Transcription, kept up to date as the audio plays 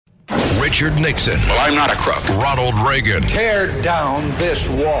Richard Nixon. Well, I'm not a crook. Ronald Reagan. Tear down this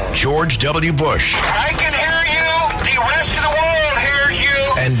wall. George W. Bush. I can hear you. The rest of the world hears you.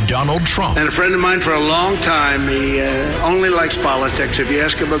 And Donald Trump. And a friend of mine for a long time, he only likes politics. If you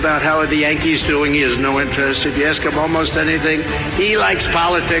ask him about how are the Yankees doing, he has no interest. If you ask him almost anything, he likes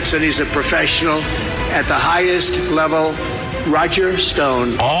politics, and he's a professional at the highest level. Roger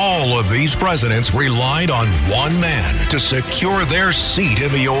Stone. All of these presidents relied on one man to secure their seat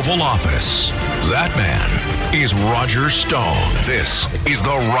in the Oval Office. That man is Roger Stone. This is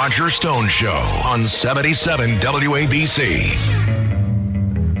The Roger Stone Show on 77 WABC.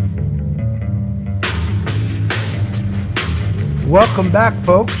 Welcome back,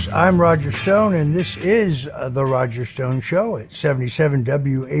 folks. I'm Roger Stone, and this is The Roger Stone Show at 77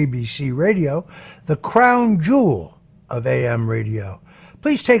 WABC Radio, the crown jewel of AM radio.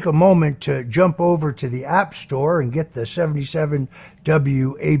 Please take a moment to jump over to the App Store and get the 77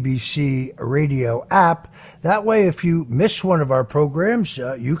 WABC Radio app. That way, if you miss one of our programs,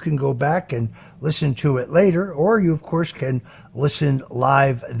 you can go back and listen to it later, or you, of course, can listen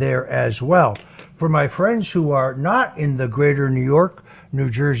live there as well. For my friends who are not in the greater New York, New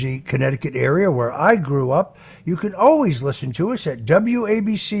Jersey, Connecticut area where I grew up, you can always listen to us at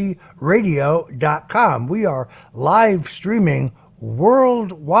WABCRadio.com. We are live streaming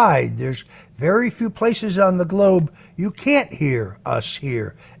worldwide. There's very few places on the globe you can't hear us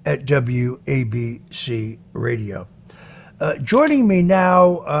here at WABC Radio. Joining me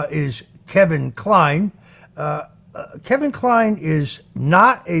now is Kevin Kline. Kevin Kline is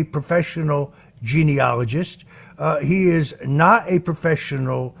not a professional genealogist. He is not a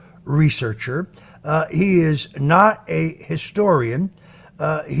professional researcher. He is not a historian.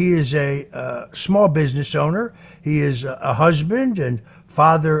 He is a small business owner. He is a husband and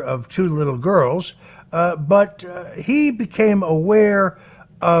father of two little girls. But he became aware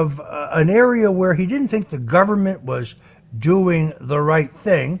of an area where he didn't think the government was doing the right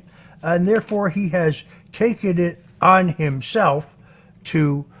thing, and therefore he has taken it on himself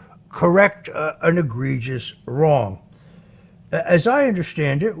to correct an egregious wrong. As I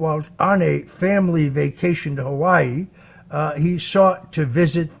understand it, while on a family vacation to Hawaii, he sought to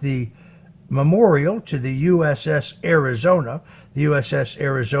visit the memorial to the USS Arizona. The USS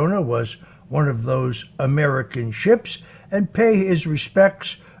Arizona was one of those American ships, and pay his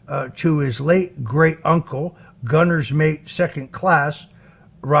respects to his late great-uncle, gunner's mate second class,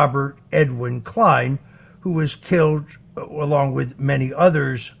 Robert Edwin Kline, who was killed along with many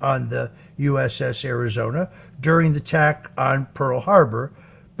others on the USS Arizona during the attack on Pearl Harbor,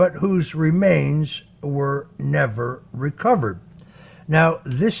 but whose remains were never recovered. Now,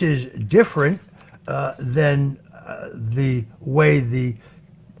 this is different than the way the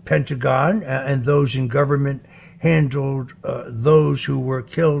Pentagon and those in government handled those who were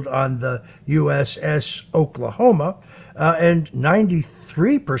killed on the USS Oklahoma, and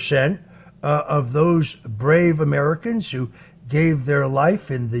 93% of those brave Americans who gave their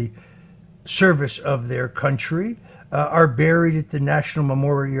life in the service of their country are buried at the National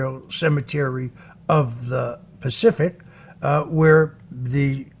Memorial Cemetery of the Pacific, where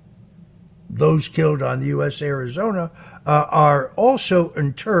those killed on the U.S. Arizona are also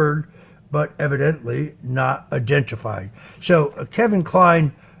interred, but evidently not identified. So Kevin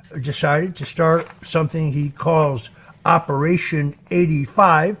Kline decided to start something he calls Operation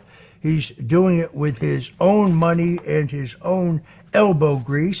 85. He's doing it with his own money and his own elbow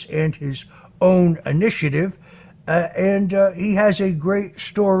grease and his own initiative, and he has a great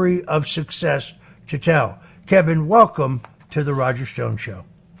story of success to tell. Kevin, welcome to the Roger Stone Show.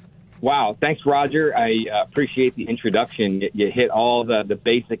 Wow, thanks, Roger. I appreciate the introduction. You hit all the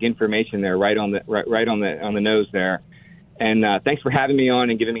basic information there, right on the nose there. And thanks for having me on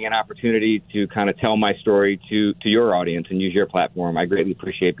and giving me an opportunity to kind of tell my story to your audience and use your platform. I greatly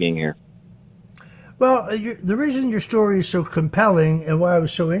appreciate being here. Well, the reason your story is so compelling and why I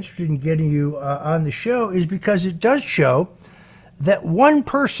was so interested in getting you on the show is because it does show that one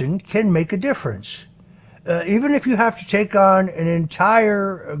person can make a difference. Even if you have to take on an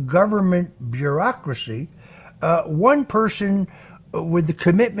entire government bureaucracy, one person with the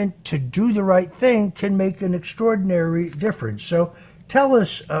commitment to do the right thing can make an extraordinary difference. So tell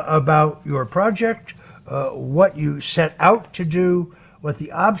us about your project, what you set out to do, what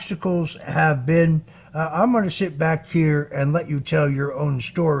the obstacles have been. I'm going to sit back here and let you tell your own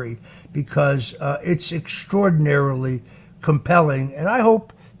story because it's extraordinarily compelling, and I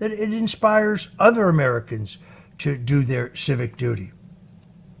hope that it inspires other Americans to do their civic duty.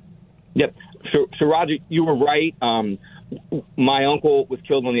 Yep. So Roger, you were right. My uncle was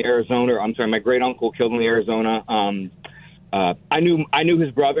killed on the Arizona. I'm sorry, my great uncle killed on the Arizona. I knew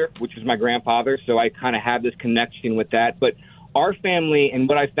his brother, which was my grandfather, so I kind of have this connection with that. But our family, and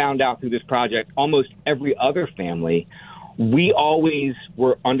what I found out through this project, almost every other family, we always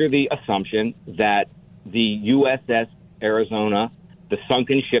were under the assumption that the USS Arizona, the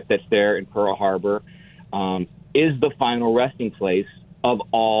sunken ship that's there in Pearl Harbor, is the final resting place of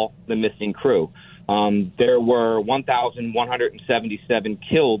all the missing crew. There were 1,177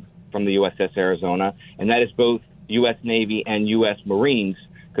 killed from the USS Arizona, and that is both U.S. Navy and U.S. Marines,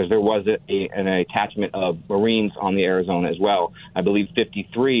 because there was an attachment of Marines on the Arizona as well. I believe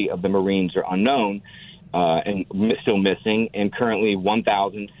 53 of the Marines are unknown and still missing, and currently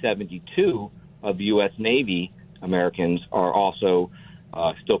 1,072 of the U.S. Navy Americans are also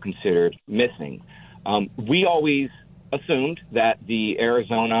still considered missing. We always assumed that the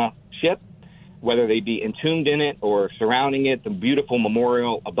Arizona ship, whether they be entombed in it or surrounding it, the beautiful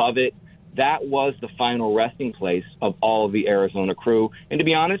memorial above it, that was the final resting place of all of the Arizona crew. And to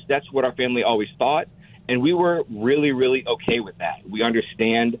be honest, that's what our family always thought. And we were really, really okay with that. We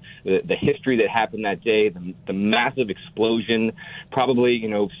understand the history that happened that day, the massive explosion. Probably,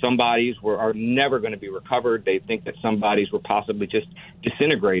 some bodies are never going to be recovered. They think that some bodies were possibly just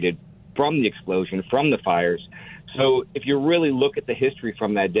disintegrated from the explosion, from the fires. So if you really look at the history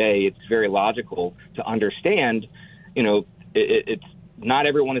from that day, it's very logical to understand, it's not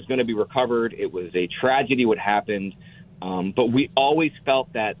everyone is going to be recovered. It was a tragedy what happened. But we always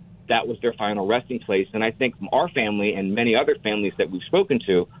felt that was their final resting place. And I think our family and many other families that we've spoken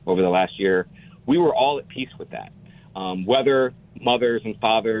to over the last year, we were all at peace with that. Whether mothers and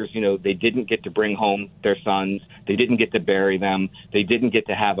fathers, they didn't get to bring home their sons, they didn't get to bury them, they didn't get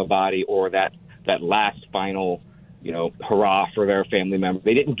to have a body or that last final, hurrah for their family member.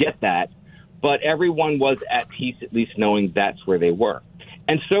 They didn't get that. But everyone was at peace, at least knowing that's where they were.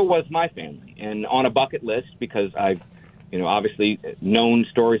 And so was my family. And on a bucket list, because I've, obviously known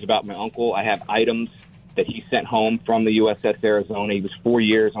stories about my uncle, I have items that he sent home from the USS Arizona. He was 4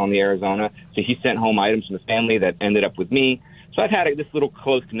 years on the Arizona. So he sent home items from the family that ended up with me. So I've had this little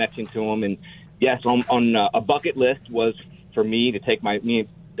close connection to him. And yes, on a bucket list was for me to take me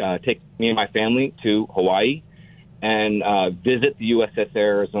and my family to Hawaii and visit the USS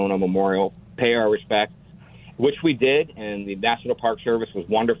Arizona Memorial, pay our respects, which we did, and the National Park Service was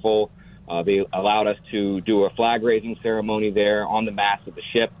wonderful. They allowed us to do a flag-raising ceremony there on the mast of the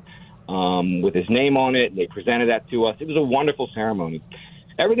ship with his name on it. They presented that to us. It was a wonderful ceremony.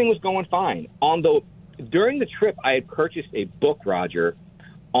 Everything was going fine. During the trip, I had purchased a book, Roger,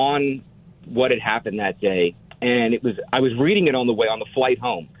 on what had happened that day, and I was reading it on the flight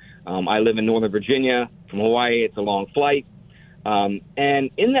home. I live in Northern Virginia from Hawaii. It's a long flight. And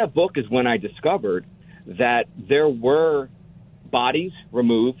in that book is when I discovered that there were bodies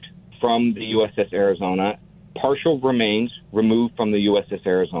removed from the USS Arizona, partial remains removed from the USS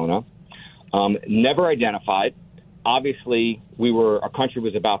Arizona, never identified. Obviously, our country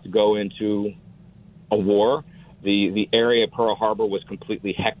was about to go into a war. The area of Pearl Harbor was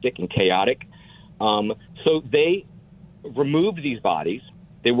completely hectic and chaotic. So they removed these bodies.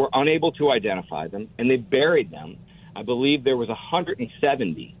 They were unable to identify them, and they buried them. I believe there was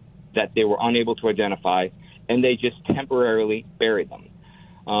 170 that they were unable to identify, and they just temporarily buried them.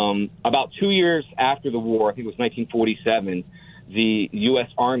 About 2 years after the war, I think it was 1947, the U.S.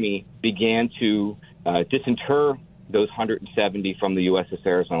 Army began to disinter those 170 from the USS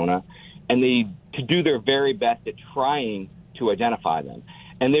Arizona, and to do their very best at trying to identify them.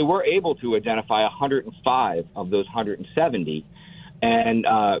 And they were able to identify 105 of those 170 and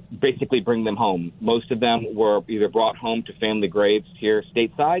basically bring them home. Most of them were either brought home to family graves here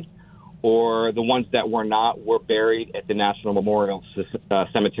stateside, or the ones that were not were buried at the National Memorial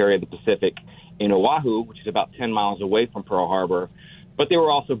Cemetery of the Pacific in Oahu, which is about 10 miles away from Pearl Harbor. But they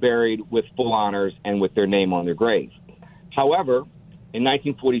were also buried with full honors and with their name on their grave. However, in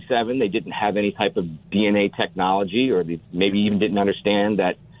 1947, they didn't have any type of DNA technology, or they maybe even didn't understand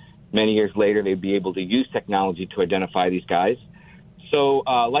that many years later they'd be able to use technology to identify these guys. So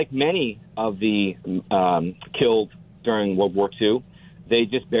like many of the killed during World War II, they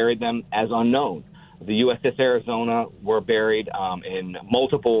just buried them as unknown. The USS Arizona were buried in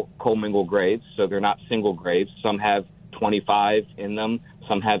multiple commingled graves, so they're not single graves. Some have 25 in them,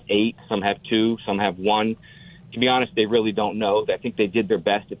 some have 8, some have 2, some have 1. To be honest, they really don't know. I think they did their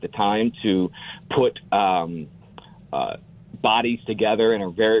best at the time to put bodies together in a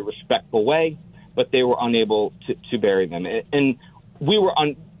very respectful way, but they were unable to bury them. And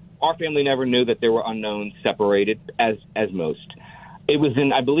our family never knew that there were unknowns separated as most. It was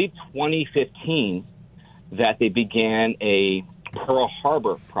in, I believe, 2015 that they began a Pearl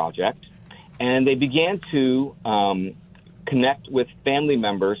Harbor project, and they began to connect with family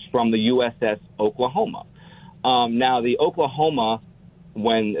members from the USS Oklahoma. Now, the Oklahoma,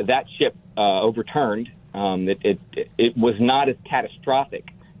 when that ship overturned, it was not as catastrophic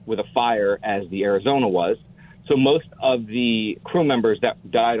with a fire as the Arizona was. So most of the crew members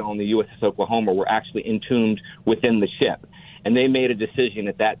that died on the USS Oklahoma were actually entombed within the ship. And they made a decision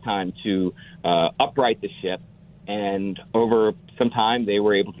at that time to upright the ship. And over some time, they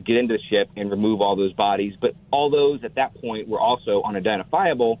were able to get into the ship and remove all those bodies. But all those at that point were also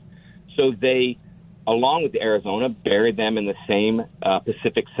unidentifiable. So they, along with the Arizona, buried them in the same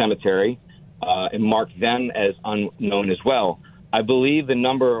Pacific cemetery and marked them as unknown as well. I believe the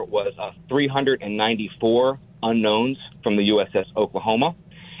number was 394 unknowns from the USS Oklahoma.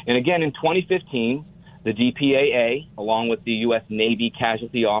 And again, in 2015, the DPAA, along with the U.S. Navy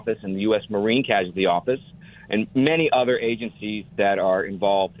Casualty Office and the U.S. Marine Casualty Office, and many other agencies that are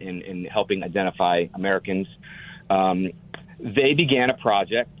involved in helping identify Americans, they began a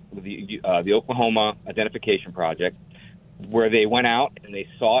project, the Oklahoma Identification Project, where they went out and they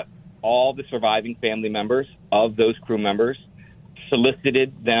sought all the surviving family members of those crew members,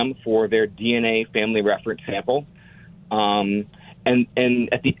 solicited them for their DNA family reference sample. And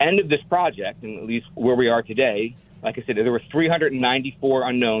at the end of this project, and at least where we are today, like I said, there were 394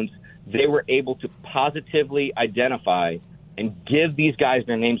 unknowns. They were able to positively identify and give these guys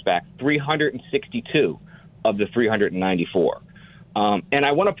their names back, 362 of the 394. And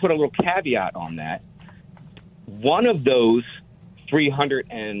I want to put a little caveat on that. One of those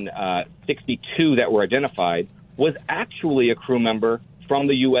 362 that were identified was actually a crew member from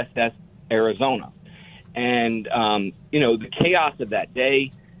the USS Arizona. And, the chaos of that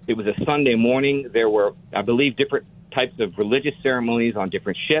day, it was a Sunday morning. There were, I believe, different types of religious ceremonies on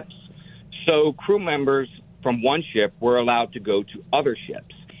different ships. So crew members from one ship were allowed to go to other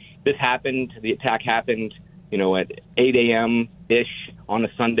ships. The attack happened, at 8 a.m.-ish on a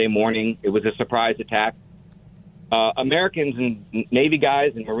Sunday morning. It was a surprise attack. Americans and Navy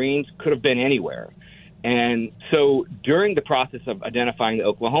guys and Marines could have been anywhere. And so during the process of identifying the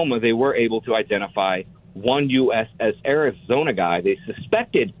Oklahoma, they were able to identify one USS Arizona guy they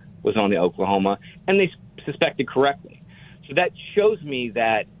suspected was on the Oklahoma, and they suspected correctly. So that shows me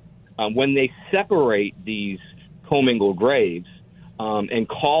that when they separate these commingled graves and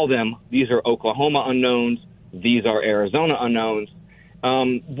call them, these are Oklahoma unknowns, these are Arizona unknowns,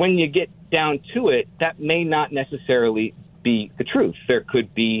 when you get down to it, that may not necessarily be the truth. There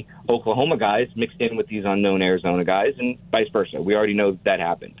could be Oklahoma guys mixed in with these unknown Arizona guys and vice versa. We already know that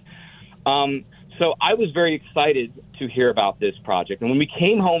happened. So I was very excited to hear about this project. And when we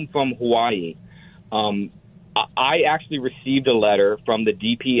came home from Hawaii, I actually received a letter from the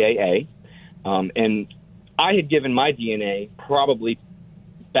DPAA, and I had given my DNA probably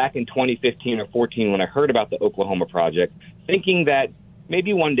back in 2015 or 14 when I heard about the Oklahoma project, thinking that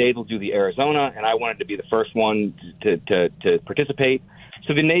maybe one day they'll do the Arizona, and I wanted to be the first one to participate.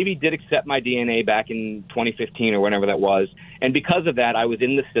 So the Navy did accept my DNA back in 2015 or whenever that was. And because of that, I was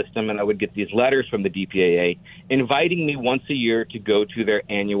in the system, and I would get these letters from the DPAA inviting me once a year to go to their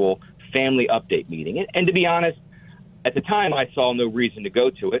annual family update meeting. And to be honest, at the time, I saw no reason to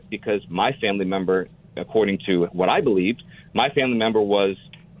go to it because my family member, according to what I believed, my family member was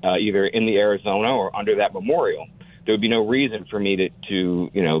either in the Arizona or under that memorial. There would be no reason for me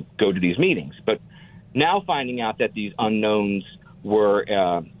to go to these meetings. But now finding out that these unknowns were,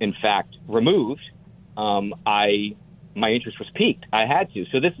 in fact, removed, my interest was piqued. I had to.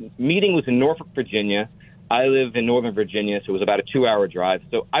 So this meeting was in Norfolk, Virginia. I live in Northern Virginia, so it was about a 2-hour drive.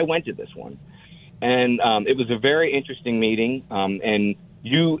 So I went to this one. And it was a very interesting meeting. And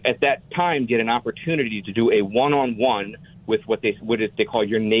you, at that time, get an opportunity to do a one-on-one with what they call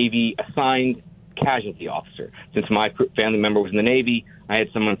your Navy assigned casualty officer. Since my family member was in the Navy, I had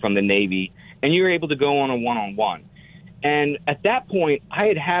someone from the Navy. And you were able to go on a one-on-one. And at that point,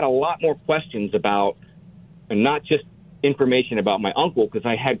 I had a lot more questions about, and not just information about my uncle, because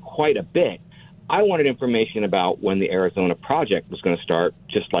I had quite a bit. I wanted information about when the Arizona project was going to start,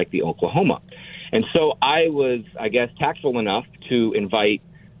 just like the Oklahoma. And so I was, I guess, tactful enough to invite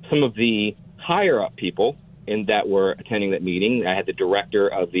some of the higher-up people that were attending that meeting. I had the director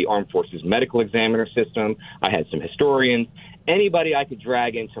of the Armed Forces Medical Examiner System. I had some historians. Anybody I could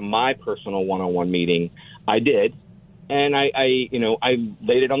drag into my personal one-on-one meeting, I did. And I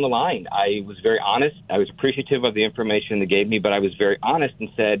laid it on the line. I was very honest. I was appreciative of the information they gave me, but I was very honest and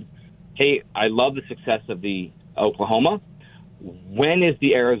said, hey, I love the success of the Oklahoma. When is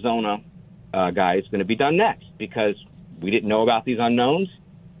the Arizona guys going to be done next? Because we didn't know about these unknowns.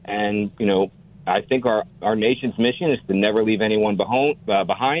 And, I think our nation's mission is to never leave anyone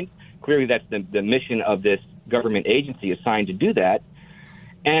behind. Clearly, that's the mission of this government agency assigned to do that.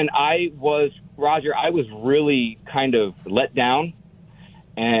 And I was really kind of let down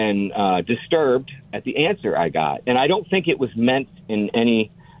and disturbed at the answer I got. And I don't think it was meant in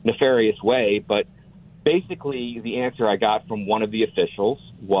any nefarious way, but basically the answer I got from one of the officials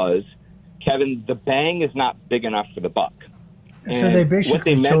was, Kevin, the bang is not big enough for the buck. And so they basically what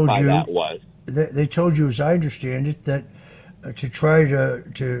they meant told by you, that was, they told you, as I understand it, that to try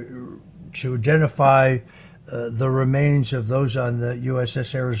to identify the remains of those on the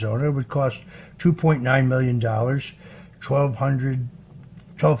USS Arizona would cost $2.9 million,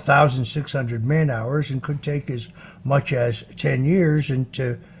 12,600 man-hours, and could take as much as 10 years. And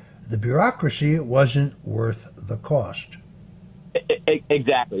to the bureaucracy, it wasn't worth the cost.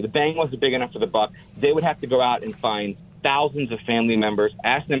 Exactly. The bang wasn't big enough for the buck. They would have to go out and find thousands of family members,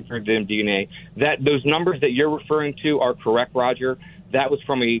 ask them for their DNA. Those numbers that you're referring to are correct, Roger. That was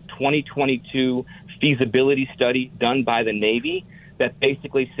from a 2022 feasibility study done by the Navy that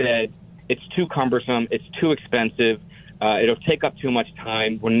basically said it's too cumbersome, it's too expensive, it'll take up too much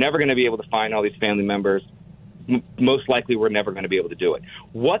time. We're never going to be able to find all these family members. Most likely we're never going to be able to do it.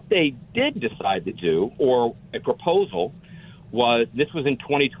 What they did decide to do, or a proposal, was, this was in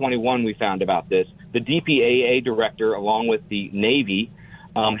 2021 we found about this, the DPAA director along with the Navy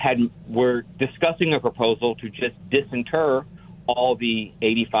were discussing a proposal to just disinter all the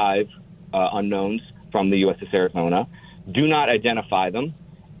 85 unknowns from the USS Arizona, do not identify them,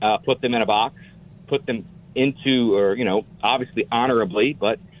 put them in a box, put them into, or, obviously honorably,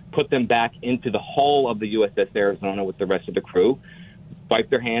 but put them back into the hull of the USS Arizona with the rest of the crew, wipe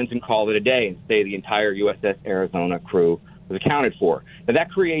their hands and call it a day, and say the entire USS Arizona crew was accounted for. Now,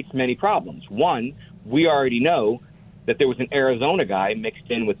 that creates many problems. One, we already know that there was an Arizona guy mixed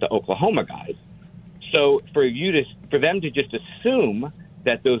in with the Oklahoma guys. So for them to just assume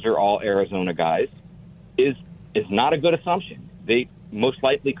that those are all Arizona guys is not a good assumption. They most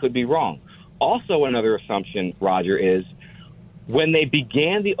likely could be wrong. Also, another assumption, Roger, is when they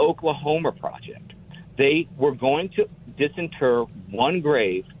began the Oklahoma project, they were going to disinter one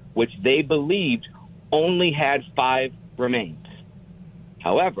grave, which they believed only had 5 remains.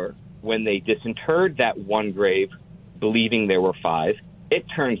 However, when they disinterred that one grave, believing there were 5, it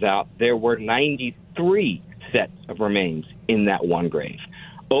turns out there were 93 sets of remains in that one grave,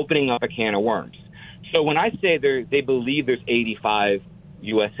 opening up a can of worms. So when I say they believe there's 85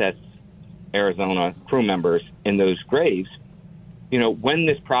 USS Arizona crew members in those graves, when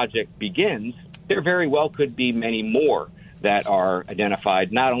this project begins, there very well could be many more that are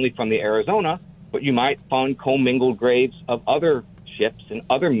identified, not only from the Arizona, but you might find commingled graves of other ships and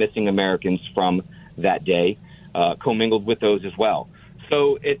other missing Americans from that day, commingled with those as well.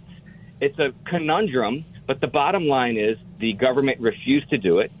 So it's a conundrum, but the bottom line is the government refused to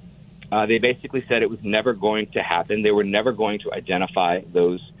do it. They basically said it was never going to happen. They were never going to identify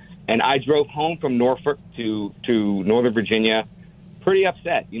those. And I drove home from Norfolk to Northern Virginia pretty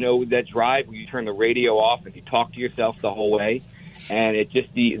upset. That drive where you turn the radio off and you talk to yourself the whole way. And it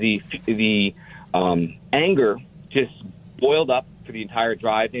just, the anger just boiled up for the entire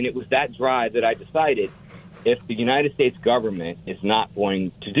drive. And it was that drive that I decided, if the United States government is not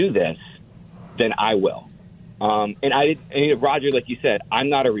going to do this, then I will. And I didn't, Roger, like you said, I'm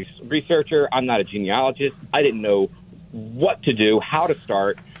not a researcher. I'm not a genealogist. I didn't know what to do, how to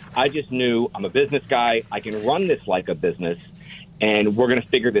start. I just knew I'm a business guy. I can run this like a business, and we're going to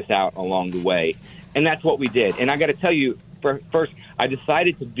figure this out along the way. And that's what we did. And I got to tell you, first, I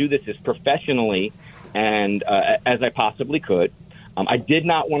decided to do this as professionally and as I possibly could. I did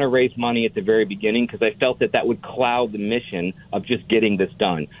not want to raise money at the very beginning because I felt that would cloud the mission of just getting this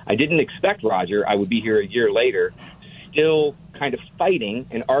done. I didn't expect, Roger, I would be here a year later still kind of fighting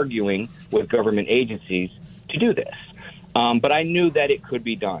and arguing with government agencies to do this. But I knew that it could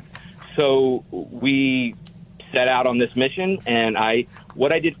be done. So we set out on this mission, and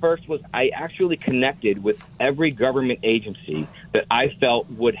what I did first was I actually connected with every government agency that I felt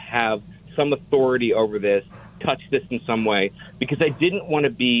would have some authority over this, touch this in some way, because I didn't want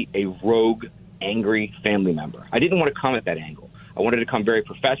to be a rogue, angry family member. I didn't want to come at that angle. I wanted to come very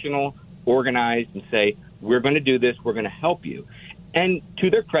professional, organized, and say, we're going to do this, we're going to help you. And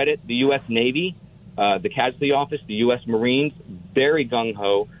to their credit, the U.S. Navy, the Casualty Office, the U.S. Marines, very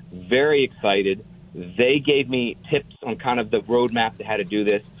gung-ho, very excited. They gave me tips on kind of the roadmap to how to do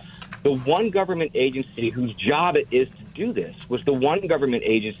this. The one government agency whose job it is to do this was the one government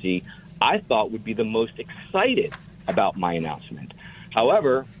agency I thought would be the most excited about my announcement.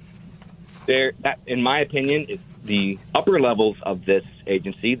 However, that, in my opinion, is the upper levels of this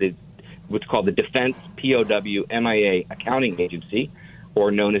agency, what's called the Defense POW MIA Accounting Agency, or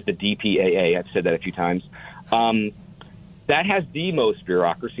known as the DPAA. I've said that a few times. That has the most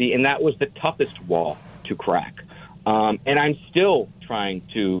bureaucracy, and that was the toughest wall to crack. And I'm still trying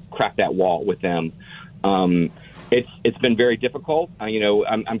to crack that wall with them. It's been very difficult.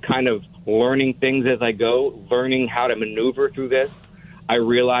 I'm kind of learning things as I go, learning how to maneuver through this. I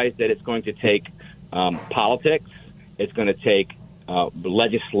realize that it's going to take politics. It's going to take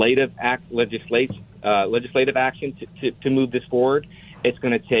legislative action to move this forward. It's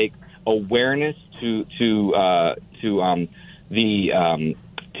going to take awareness to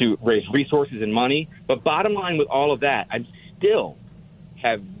raise resources and money. But bottom line with all of that, I still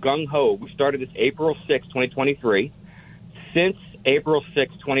have gung-ho. We started this April 6, 2023. Since April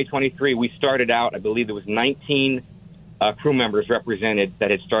 6, 2023, we started out, I believe there was 19 crew members represented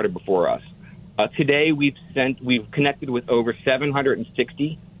that had started before us. Today, we've connected with over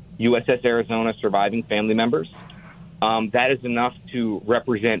 760 USS Arizona surviving family members. That is enough to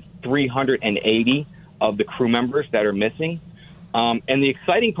represent 380 of the crew members that are missing. And the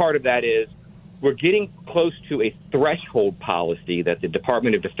exciting part of that is we're getting close to a threshold policy that the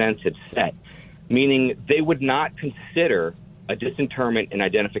Department of Defense had set, meaning they would not consider a disinterment and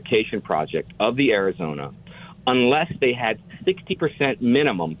identification project of the Arizona unless they had 60%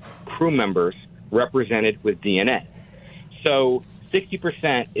 minimum crew members represented with DNA. So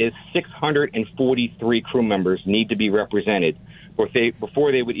 60% is 643 crew members need to be represented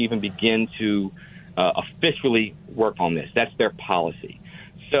before they would even begin to officially work on this. That's their policy.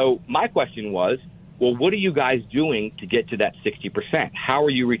 So my question was, well, what are you guys doing to get to that 60%? How are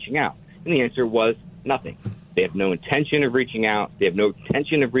you reaching out? And the answer was nothing. They have no intention of reaching out. They have no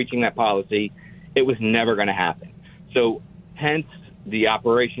intention of reaching that policy. It was never going to happen. So hence the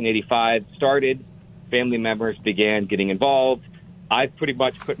Operation 85 started. Family members began getting involved. I've pretty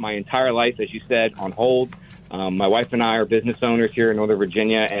much put my entire life, as you said, on hold. My wife and I are business owners here in Northern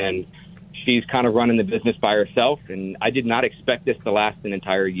Virginia, and she's kind of running the business by herself. And I did not expect this to last an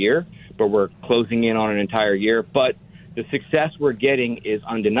entire year, but we're closing in on an entire year. But the success we're getting is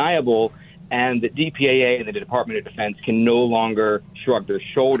undeniable, and the DPAA and the Department of Defense can no longer shrug their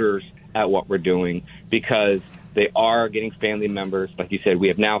shoulders at what we're doing because they are getting family members. Like you said, we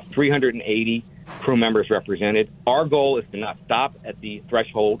have now 380 crew members represented. Our goal is to not stop at the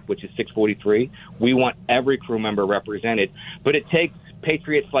threshold, which is 643. We want every crew member represented. But it takes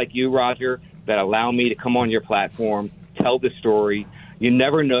patriots like you, Roger, that allow me to come on your platform, tell the story. You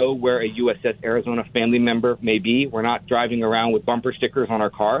never know where a USS Arizona family member may be. We're not driving around with bumper stickers on our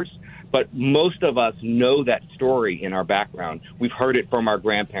cars, but most of us know that story in our background. We've heard it from our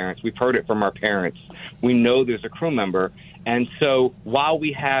grandparents. We've heard it from our parents. We know there's a crew member. And so while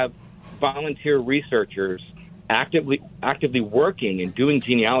we have volunteer researchers actively working and doing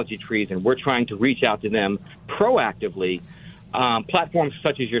genealogy trees, and we're trying to reach out to them proactively, platforms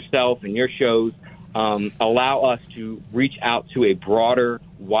such as yourself and your shows allow us to reach out to a broader,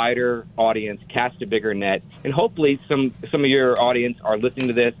 wider audience, cast a bigger net, and hopefully some of your audience are listening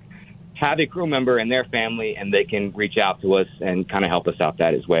to this, have a crew member and their family, and they can reach out to us and kind of help us out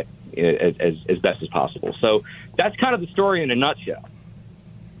that as best as possible. So that's kind of the story in a nutshell.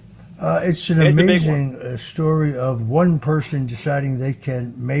 It's an amazing story of one person deciding they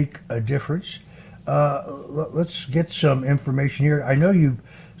can make a difference. Let's get some information here. I know you've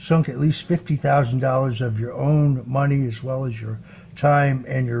sunk at least $50,000 of your own money as well as your time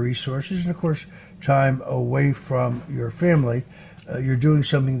and your resources, and of course time away from your family. You're doing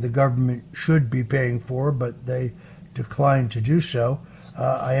something the government should be paying for, but they declined to do so.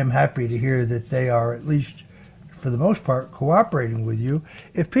 I am happy to hear that they are, at least for the most part, cooperating with you.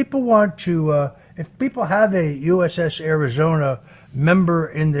 If people want to, if people have a USS Arizona member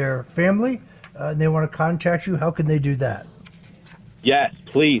in their family, and they want to contact you, how can they do that? Yes,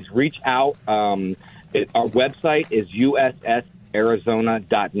 please reach out. Our website is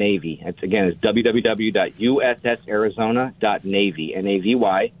ussarizona.navy. It's www.ussarizona.navy, Navy.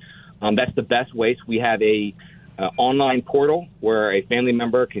 That's the best way. So we have a online portal where a family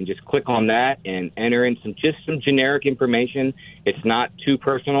member can just click on that and enter in some generic information. It's not too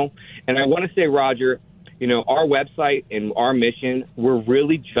personal. And I want to say, Roger, our website and our mission, we're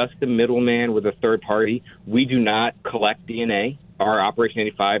really just the middleman. We're the third party. We do not collect DNA. Our Operation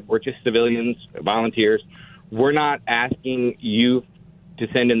 85, we're just civilians, volunteers. We're not asking you to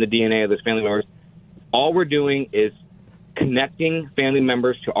send in the DNA of those family members. All we're doing is connecting family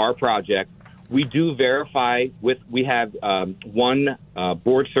members to our project. We do verify we have one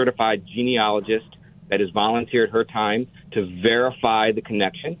board-certified genealogist that has volunteered her time to verify the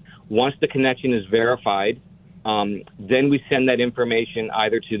connection. Once the connection is verified, then we send that information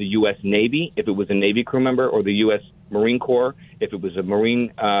either to the U.S. Navy, if it was a Navy crew member, or the U.S. Marine Corps, if it was a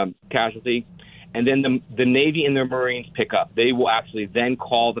Marine casualty. and then the Navy and the Marines pick up. They will actually then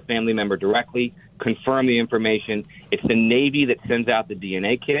call the family member directly, confirm the information. It's the Navy that sends out the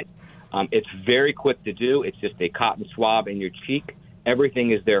DNA kit. It's very quick to do. It's just a cotton swab in your cheek.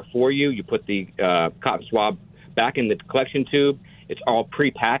 Everything is there for you. You put the cotton swab back in the collection tube. It's all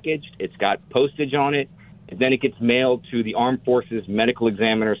prepackaged. It's got postage on it. And then it gets mailed to the Armed Forces Medical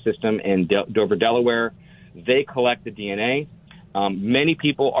Examiner System in Dover, Delaware. They collect the DNA. Many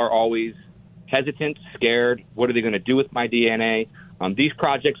people are always hesitant, scared. What are they going to do with my DNA? These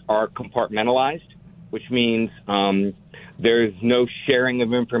projects are compartmentalized, which means there's no sharing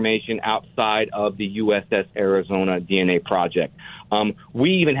of information outside of the USS Arizona DNA project.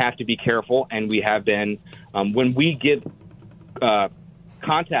 We even have to be careful, and we have been, when we give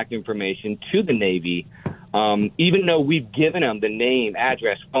contact information to the Navy, even though we've given them the name,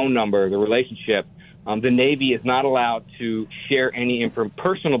 address, phone number, the relationship, the Navy is not allowed to share any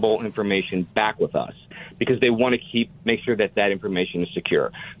personable information back with us because they want to make sure that information is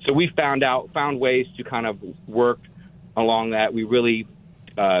secure. So we found ways to kind of work along that. We really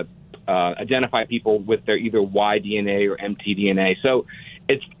identify people with their either Y DNA or mtDNA. So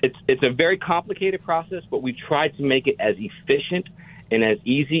it's a very complicated process, but we tried to make it as efficient and as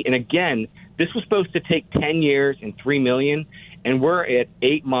easy. And again, this was supposed to take 10 years and $3 million, and we're at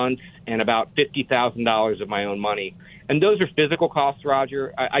 8 months and about $50,000 of my own money. And those are physical costs,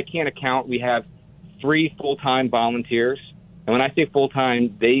 Roger. I can't account. We have 3 full-time volunteers. And when I say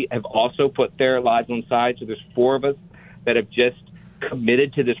full-time, they have also put their lives on the side. So there's 4 of us that have just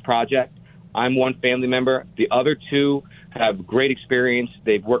committed to this project. I'm one family member. The other 2 have great experience.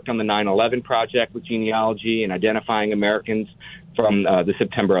 They've worked on the 9/11 project with genealogy and identifying Americans from the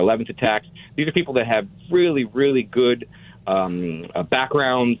September 11th attacks. These are people that have really, really good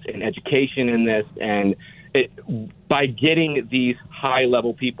backgrounds and education in this. And by getting these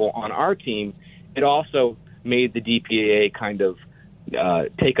high-level people on our team, it also made the DPAA kind of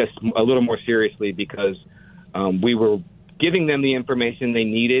take us a little more seriously because we were giving them the information they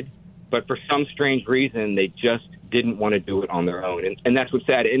needed, but for some strange reason, they just didn't want to do it on their own. And that's what's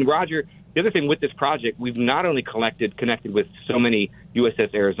sad. And Roger, the other thing with this project, we've not only connected with so many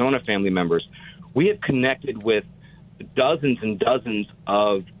USS Arizona family members, we have connected with dozens and dozens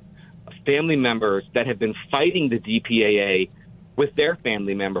of family members that have been fighting the DPAA with their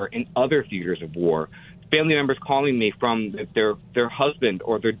family member in other theaters of war. Family members calling me from their husband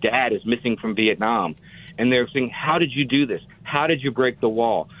or their dad is missing from Vietnam. And they're saying, how did you do this? How did you break the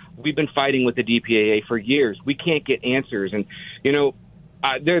wall? We've been fighting with the DPAA for years. We can't get answers. And,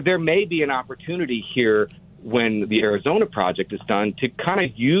 there may be an opportunity here when the Arizona project is done to kind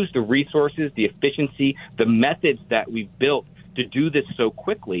of use the resources, the efficiency, the methods that we've built to do this so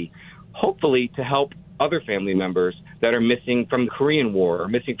quickly, hopefully to help other family members that are missing from the Korean War or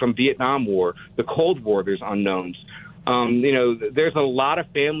missing from Vietnam War, the Cold War, there's unknowns. There's a lot of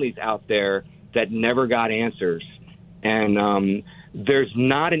families out there that never got answers. And there's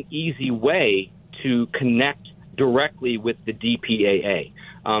not an easy way to connect directly with the DPAA.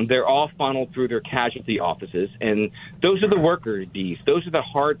 They're all funneled through their casualty offices, and those are the worker bees. Those are the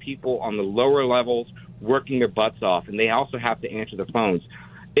hard people on the lower levels working their butts off, and they also have to answer the phones.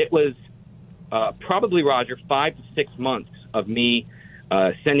 It was probably, Roger, 5 to 6 months of me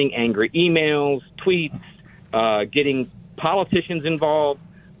sending angry emails, tweets, getting politicians involved,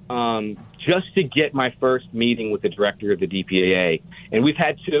 just to get my first meeting with the director of the DPAA. And we've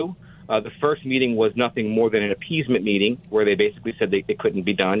had 2. The first meeting was nothing more than an appeasement meeting where they basically said it couldn't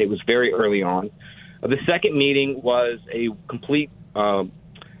be done. It was very early on. The second meeting was a complete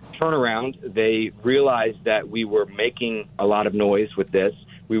turnaround. They realized that we were making a lot of noise with this.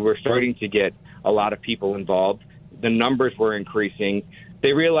 We were starting to get a lot of people involved. The numbers were increasing.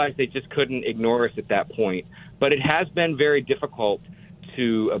 They realized they just couldn't ignore us at that point. But it has been very difficult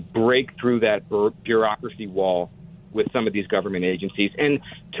to break through that bureaucracy wall with some of these government agencies. And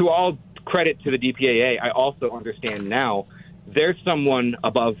to all credit to the DPAA, I also understand now there's someone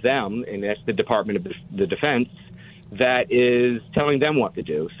above them, and that's the Department of the Defense, that is telling them what to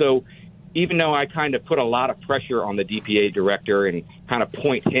do. So even though I kind of put a lot of pressure on the DPA director and kind of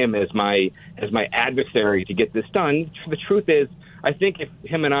point him as my adversary to get this done, the truth is, I think if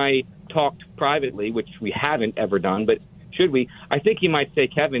him and I talked privately, which we haven't ever done, but should we, I think he might say,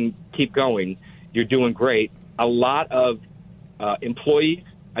 Kevin, keep going. You're doing great. A lot of employees,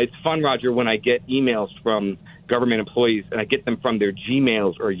 it's fun, Roger, when I get emails from government employees and I get them from their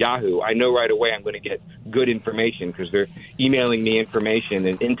Gmails or Yahoo, I know right away I'm going to get good information because they're emailing me information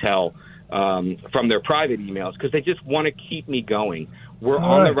and intel from their private emails because they just want to keep me going. We're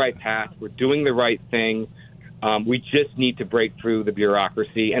on the right path. We're doing the right thing. We just need to break through the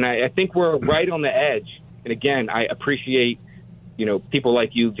bureaucracy. And I think we're right on the edge. And again, I appreciate, people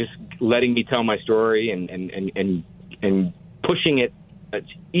like you just letting me tell my story and pushing it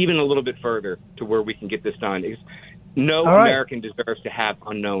even a little bit further to where we can get this done. Because no American deserves to have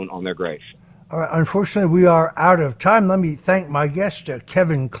unknown on their grave. All right, unfortunately, we are out of time. Let me thank my guest,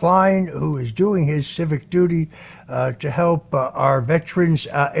 Kevin Kline, who is doing his civic duty to help our veterans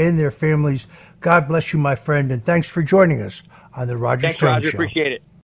and their families. God bless you, my friend, and thanks for joining us on the Roger Stone Show. Thanks, Roger. Appreciate it.